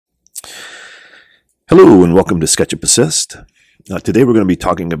Hello and welcome to SketchUp Assist. Today we're going to be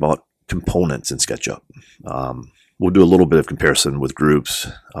talking about components in SketchUp. We'll do a little bit of comparison with groups.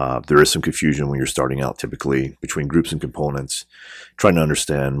 There is some confusion when you're starting out typically between groups and components, trying to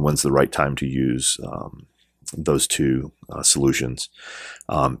understand when's the right time to use those two solutions.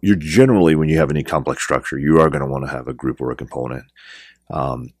 You're generally, when you have any complex structure, you are going to want to have a group or a component.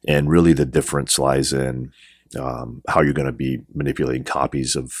 And really the difference lies in how you're going to be manipulating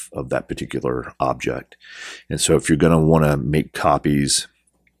copies of that particular object. And so if you're going to want to make copies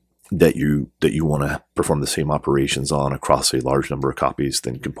that you want to perform the same operations on across a large number of copies,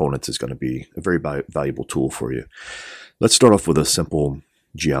 then components is going to be a very valuable tool for you. Let's start off with a simple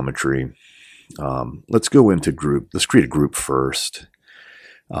geometry. Let's go into group. Let's create a group first.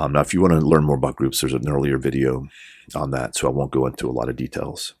 Now, if you want to learn more about groups, there's an earlier video on that, so I won't go into a lot of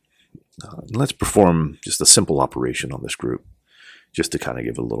details. Let's perform just a simple operation on this group, just to kind of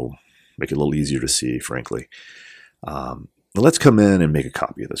make it a little easier to see, frankly. Let's come in and make a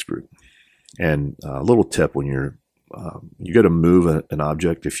copy of this group. And a little tip: when you got to move an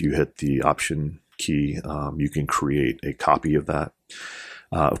object, if you hit the Option key, you can create a copy of that.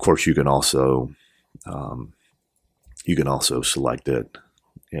 Of course, you can also select it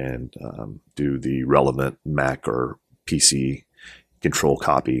and do the relevant Mac or PC control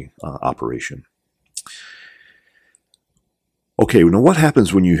copy operation. Okay, now what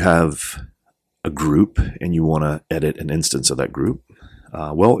happens when you have a group and you want to edit an instance of that group?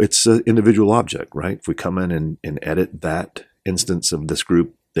 Well, it's an individual object, right? If we come in and edit that instance of this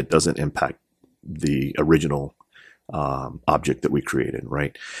group, that doesn't impact the original object that we created,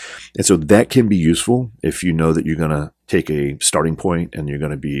 right? And so that can be useful if you know that you're going to take a starting point and you're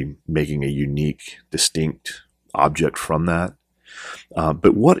going to be making a unique, distinct object from that.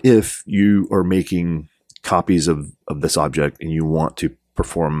 But what if you are making copies of this object and you want to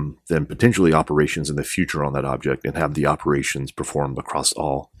perform then potentially operations in the future on that object and have the operations performed across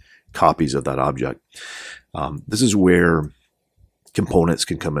all copies of that object? This is where components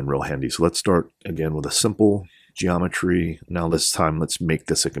can come in real handy. So let's start again with a simple geometry. Now this time let's make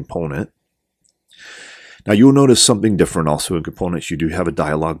this a component. Now you'll notice something different also in components. You do have a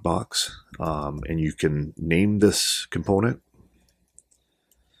dialog box and you can name this component.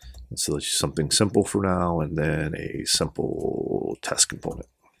 So it's something simple for now, and then a simple test component.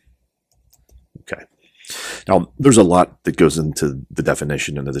 Okay. Now, there's a lot that goes into the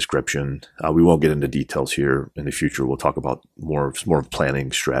definition and the description. We won't get into details here. In the future, we'll talk about more of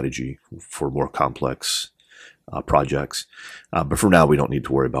planning strategy for more complex projects. But for now, we don't need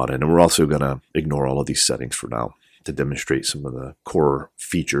to worry about it. And we're also going to ignore all of these settings for now to demonstrate some of the core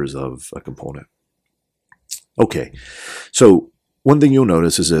features of a component. Okay, so one thing you'll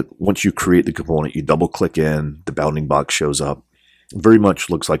notice is that once you create the component, you double click in, the bounding box shows up. It very much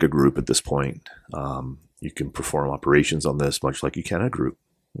looks like a group at this point. You can perform operations on this much like you can a group.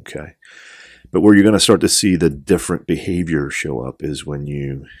 Okay, but where you're going to start to see the different behavior show up is when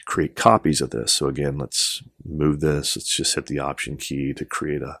you create copies of this. So again, let's move this. Let's just hit the Option key to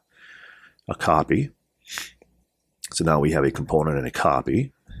create a copy. So now we have a component and a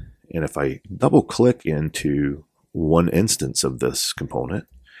copy. And if I double click into one instance of this component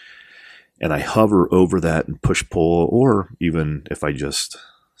and I hover over that and push pull, or even if I just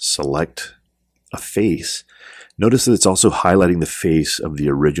select a face, notice that it's also highlighting the face of the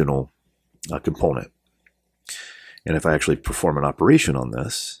original component. And if I actually perform an operation on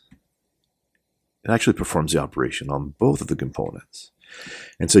this, it actually performs the operation on both of the components.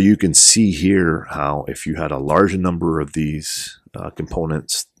 And so you can see here how if you had a large number of these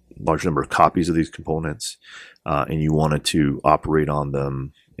components, large number of copies of these components, and you wanted to operate on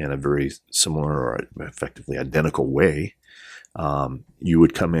them in a very similar or effectively identical way, you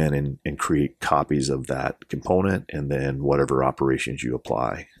would come in and create copies of that component, and then whatever operations you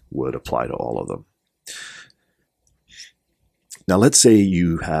apply would apply to all of them. Now let's say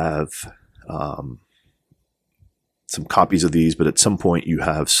you have some copies of these, but at some point you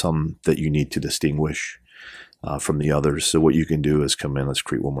have some that you need to distinguish from the others. So what you can do is come in, let's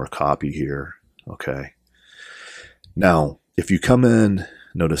create one more copy here. Okay. Now, if you come in,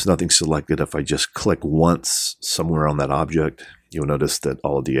 notice nothing selected. If I just click once somewhere on that object, you'll notice that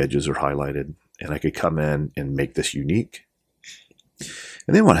all of the edges are highlighted, and I could come in and make this unique.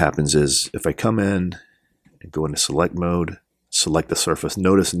 And then what happens is if I come in and go into select mode, select the surface,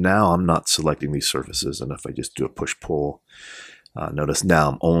 notice now I'm not selecting these surfaces. And if I just do a push pull, notice now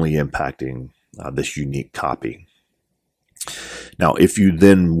I'm only impacting this unique copy. Now, if you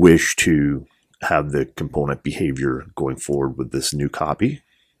then wish to have the component behavior going forward with this new copy,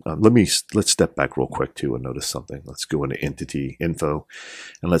 let's step back real quick too and notice something. Let's go into entity info,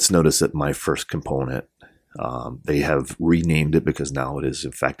 and let's notice that my first component, they have renamed it because now it is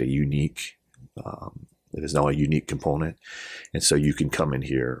in fact a unique. It is now a unique component, and so you can come in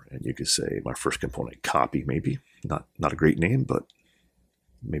here and you can say my first component copy, maybe not a great name, but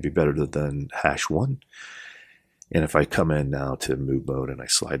maybe better than #1. And if I come in now to move mode and I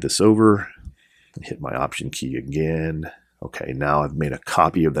slide this over, hit my option key again. Okay, now I've made a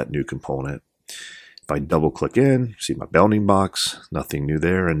copy of that new component. If I double click in, see my bounding box, nothing new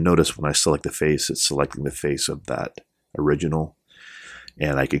there. And notice when I select the face, it's selecting the face of that original.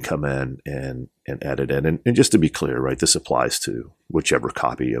 And I can come in and edit it. And just to be clear, right, this applies to whichever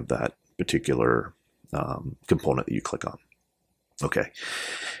copy of that particular component that you click on. Okay,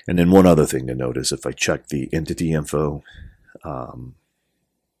 and then one other thing to note is if I check the entity info,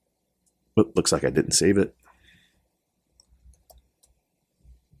 looks like I didn't save it.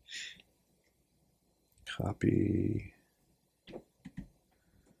 Copy.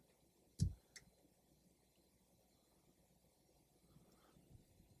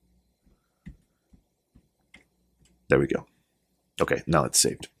 There we go. Okay, now it's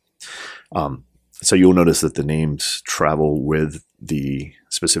saved. So you'll notice that the names travel with the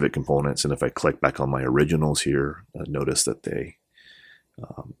specific components, and if I click back on my originals here, notice that they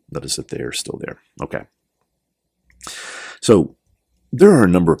are still there. Okay. So there are a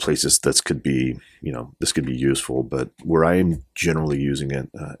number of places this could be, this could be useful, but where I am generally using it,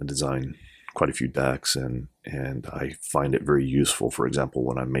 I design quite a few decks, and I find it very useful, for example,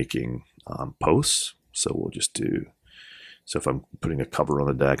 when I'm making posts. So we'll just do, so if I'm putting a cover on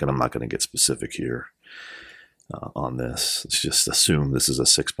the deck, and I'm not going to get specific here on this, let's just assume this is a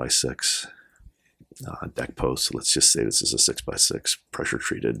 6x6 deck post. So let's just say this is a 6x6 pressure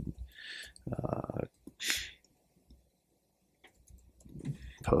treated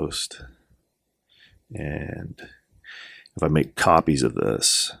post. And if I make copies of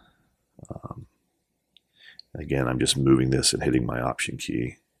this, again, I'm just moving this and hitting my option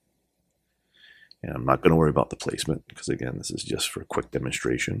key. And I'm not going to worry about the placement because, again, this is just for a quick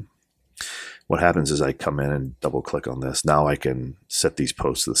demonstration. What happens is I come in and double click on this. Now I can set these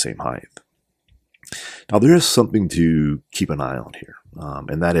posts to the same height. Now there is something to keep an eye on here,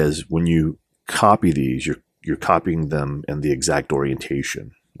 and that is when you copy these, you're copying them in the exact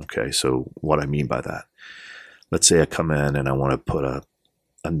orientation. Okay, so what I mean by that, let's say I come in and I want to put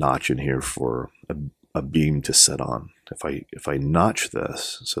a notch in here for a beam to set on. If I notch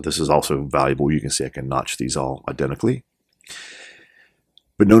this, so this is also valuable. You can see I can notch these all identically.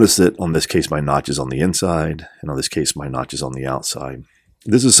 But notice that on this case, my notch is on the inside, and on this case, my notch is on the outside.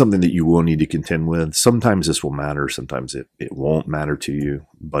 This is something that you will need to contend with. Sometimes this will matter, sometimes it won't matter to you.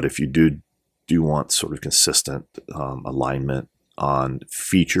 But if you do want sort of consistent alignment on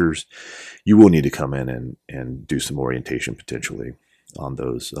features, you will need to come in and do some orientation potentially on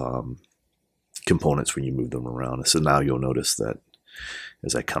those components when you move them around. So now you'll notice that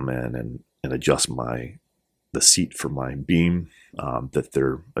as I come in and adjust the seat for my beam, that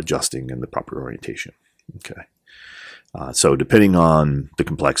they're adjusting in the proper orientation. Okay. So depending on the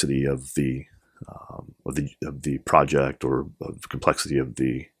complexity of the project or of the complexity of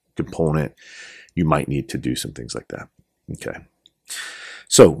the component, you might need to do some things like that. Okay.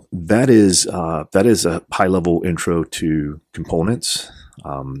 So that is a high-level intro to components.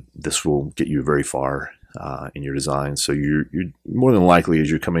 This will get you very far in your design. So you're more than likely, as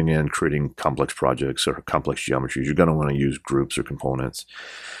you're coming in creating complex projects or complex geometries, you're going to want to use groups or components.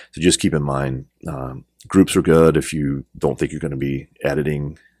 So just keep in mind, groups are good if you don't think you're going to be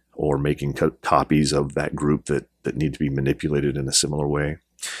editing or making copies of that group that need to be manipulated in a similar way.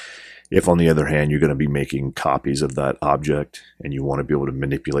 If, on the other hand, you're going to be making copies of that object and you want to be able to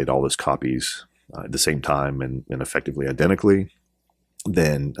manipulate all those copies at the same time and effectively identically,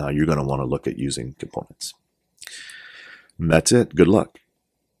 then you're going to want to look at using components. And that's it. Good luck.